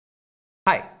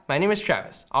my name is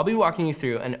Travis. I'll be walking you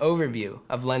through an overview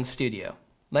of Lens Studio.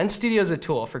 Lens Studio is a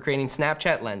tool for creating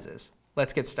Snapchat lenses.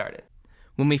 Let's get started.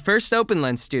 When we first open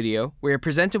Lens Studio, we are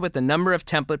presented with a number of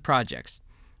template projects.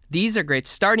 These are great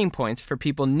starting points for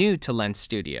people new to Lens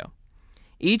Studio.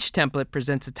 Each template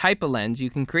presents a type of lens you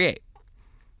can create.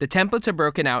 The templates are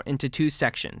broken out into two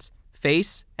sections,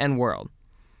 Face and World.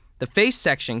 The Face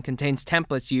section contains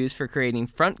templates used for creating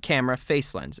front camera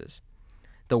face lenses.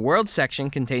 The World section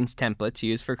contains templates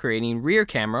used for creating rear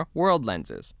camera world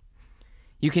lenses.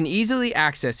 You can easily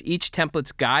access each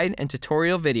template's guide and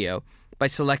tutorial video by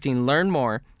selecting Learn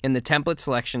More in the template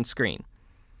selection screen.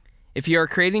 If you are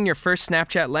creating your first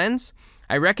Snapchat lens,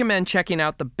 I recommend checking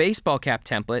out the baseball cap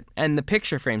template and the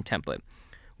picture frame template,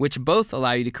 which both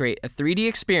allow you to create a 3D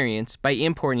experience by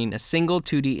importing a single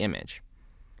 2D image.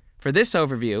 For this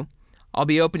overview, I'll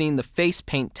be opening the Face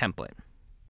Paint template.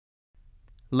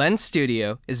 Lens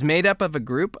Studio is made up of a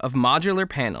group of modular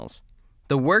panels.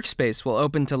 The workspace will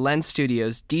open to Lens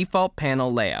Studio's default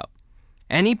panel layout.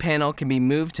 Any panel can be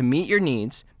moved to meet your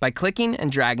needs by clicking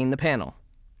and dragging the panel.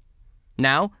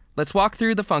 Now, let's walk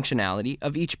through the functionality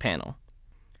of each panel.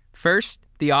 First,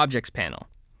 the Objects panel.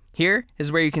 Here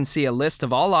is where you can see a list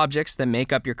of all objects that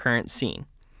make up your current scene.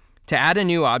 To add a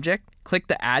new object, click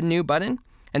the Add New button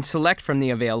and select from the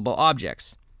available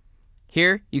objects.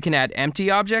 Here, you can add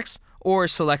empty objects or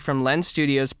select from Lens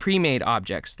Studio's pre-made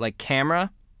objects like camera,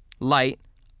 light,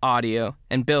 audio,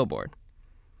 and billboard.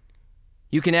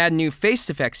 You can add new face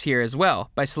effects here as well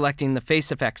by selecting the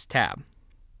Face Effects tab.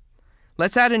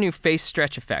 Let's add a new face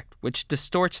stretch effect, which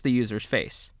distorts the user's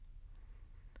face.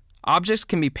 Objects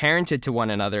can be parented to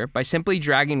one another by simply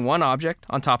dragging one object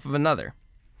on top of another.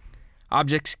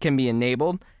 Objects can be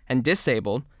enabled and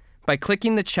disabled by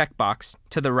clicking the checkbox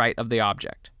to the right of the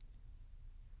object.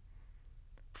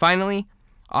 Finally,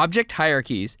 object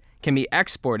hierarchies can be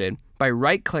exported by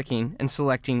right-clicking and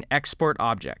selecting Export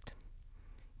Object.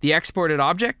 The exported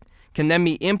object can then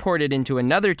be imported into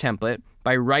another template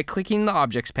by right-clicking the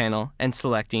Objects panel and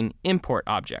selecting Import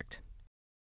Object.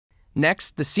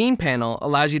 Next, the Scene panel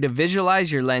allows you to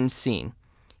visualize your lens scene.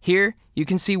 Here, you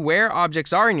can see where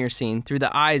objects are in your scene through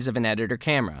the eyes of an editor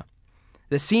camera.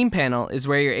 The Scene panel is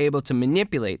where you're able to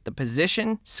manipulate the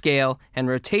position, scale, and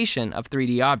rotation of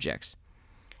 3D objects.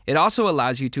 It also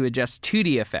allows you to adjust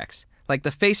 2D effects, like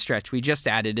the face stretch we just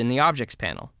added in the Objects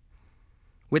panel.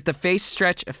 With the face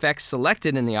stretch effects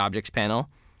selected in the Objects panel,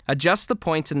 adjust the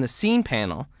points in the Scene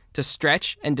panel to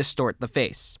stretch and distort the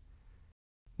face.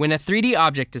 When a 3D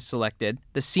object is selected,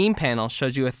 the Scene panel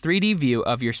shows you a 3D view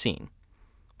of your scene.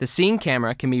 The Scene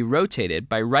camera can be rotated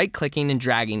by right-clicking and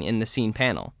dragging in the Scene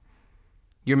panel.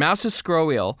 Your mouse's scroll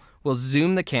wheel will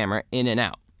zoom the camera in and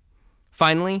out.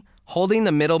 Finally, holding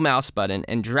the middle mouse button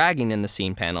and dragging in the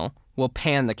Scene panel will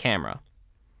pan the camera.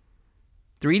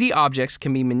 3D objects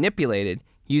can be manipulated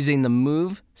using the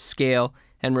Move, Scale,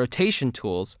 and Rotation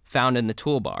tools found in the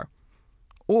toolbar,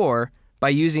 or by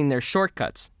using their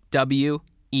shortcuts W,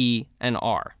 E, and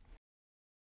R.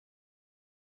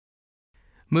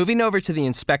 Moving over to the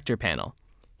Inspector panel,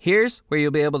 here's where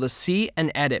you'll be able to see and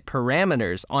edit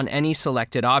parameters on any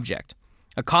selected object.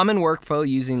 A common workflow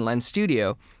using Lens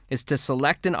Studio is to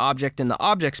select an object in the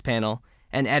Objects panel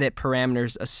and edit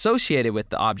parameters associated with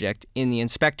the object in the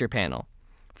Inspector panel.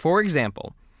 For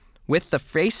example, with the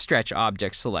Face Stretch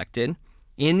object selected,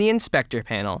 in the Inspector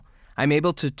panel, I'm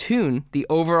able to tune the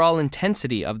overall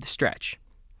intensity of the stretch.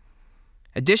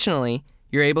 Additionally,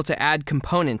 you're able to add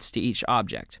components to each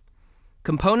object.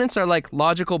 Components are like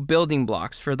logical building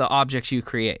blocks for the objects you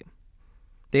create.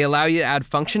 They allow you to add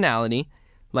functionality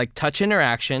like touch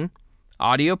interaction,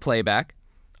 audio playback,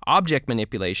 object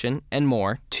manipulation, and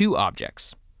more to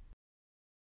objects.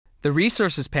 The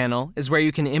Resources panel is where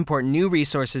you can import new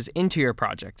resources into your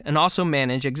project and also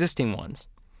manage existing ones.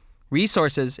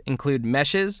 Resources include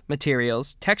meshes,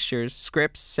 materials, textures,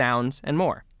 scripts, sounds, and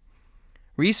more.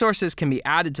 Resources can be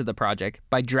added to the project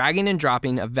by dragging and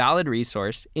dropping a valid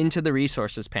resource into the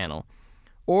Resources panel,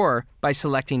 or by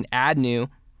selecting Add New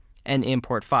and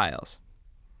Import Files.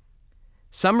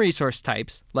 Some resource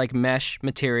types, like Mesh,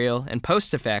 Material, and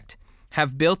Post Effect,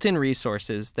 have built-in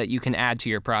resources that you can add to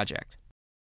your project.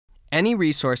 Any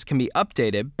resource can be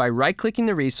updated by right-clicking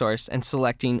the resource and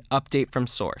selecting Update from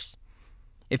Source.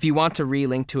 If you want to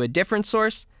relink to a different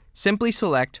source, simply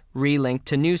select Relink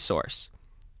to New Source.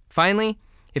 Finally,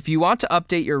 if you want to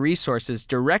update your resources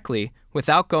directly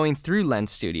without going through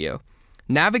Lens Studio,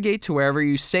 navigate to wherever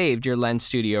you saved your Lens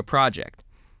Studio project.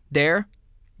 There,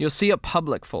 you'll see a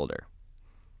public folder.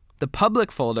 The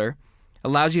public folder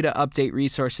allows you to update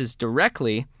resources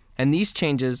directly, and these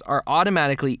changes are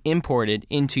automatically imported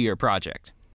into your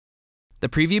project. The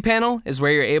preview panel is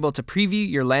where you're able to preview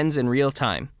your lens in real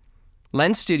time.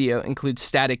 Lens Studio includes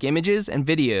static images and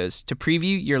videos to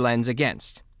preview your lens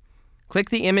against.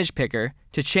 Click the image picker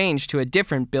to change to a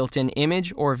different built-in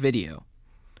image or video.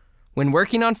 When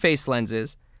working on face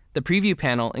lenses, the preview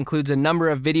panel includes a number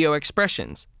of video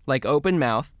expressions like open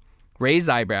mouth, raise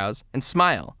eyebrows, and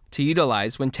smile to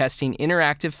utilize when testing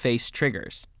interactive face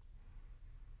triggers.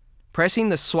 Pressing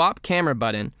the Swap Camera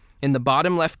button in the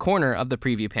bottom left corner of the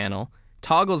preview panel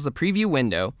toggles the preview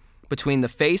window between the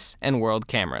face and world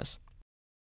cameras.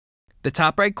 The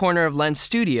top right corner of Lens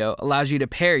Studio allows you to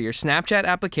pair your Snapchat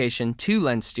application to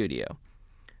Lens Studio.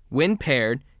 When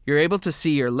paired, you're able to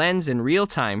see your lens in real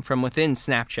time from within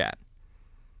Snapchat.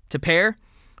 To pair,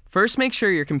 first make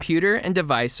sure your computer and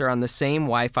device are on the same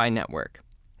Wi-Fi network.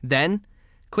 Then,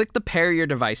 click the Pair Your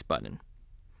Device button.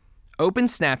 Open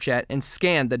Snapchat and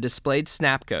scan the displayed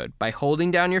snap code by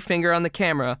holding down your finger on the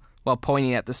camera while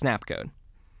pointing at the snap code.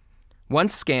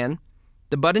 Once scanned,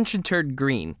 the button should turn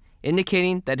green,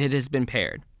 indicating that it has been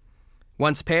paired.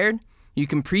 Once paired, you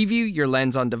can preview your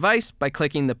lens on device by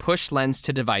clicking the Push Lens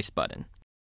to Device button.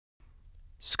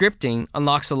 Scripting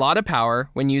unlocks a lot of power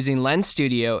when using Lens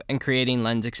Studio and creating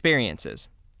lens experiences.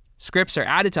 Scripts are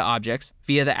added to objects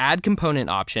via the Add Component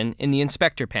option in the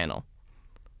Inspector panel.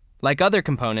 Like other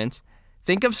components,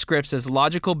 think of scripts as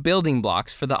logical building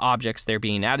blocks for the objects they're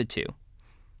being added to.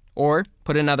 Or,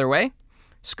 put another way,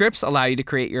 scripts allow you to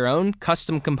create your own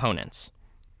custom components.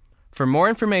 For more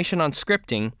information on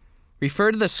scripting,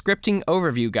 refer to the Scripting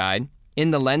Overview Guide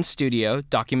in the Lens Studio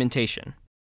documentation.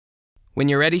 When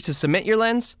you're ready to submit your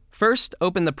lens, first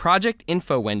open the Project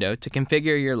Info window to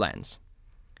configure your lens.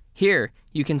 Here,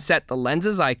 you can set the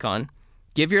lens's icon,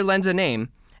 give your lens a name,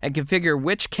 and configure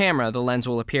which camera the lens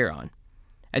will appear on.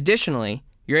 Additionally,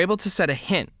 you're able to set a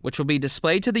hint which will be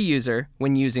displayed to the user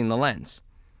when using the lens.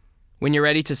 When you're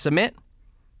ready to submit,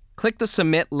 click the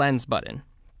Submit Lens button.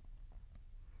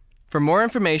 For more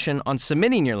information on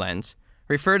submitting your lens,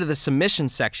 refer to the Submission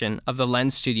section of the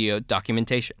Lens Studio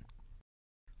documentation.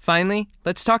 Finally,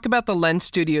 let's talk about the Lens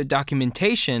Studio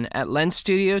documentation at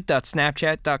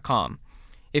lensstudio.snapchat.com.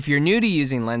 If you're new to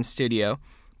using Lens Studio,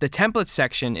 the Templates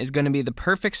section is going to be the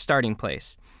perfect starting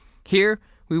place. Here,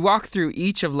 we walk through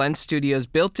each of Lens Studio's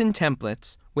built-in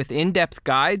templates with in-depth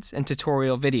guides and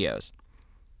tutorial videos.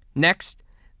 Next,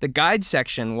 the Guide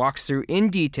section walks through in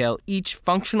detail each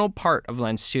functional part of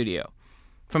Lens Studio,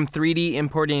 from 3D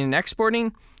importing and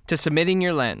exporting to submitting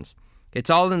your lens. It's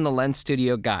all in the Lens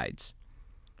Studio guides.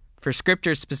 For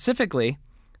scripters specifically,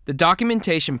 the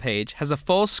documentation page has a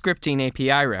full scripting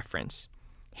API reference.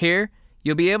 Here,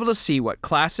 you'll be able to see what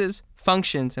classes,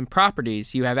 functions, and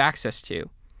properties you have access to.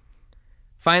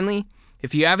 Finally,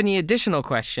 if you have any additional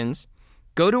questions,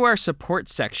 go to our support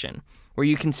section where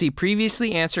you can see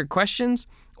previously answered questions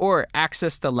or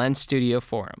access the Lens Studio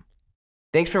forum.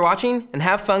 Thanks for watching, and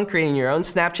have fun creating your own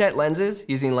Snapchat lenses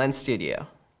using Lens Studio.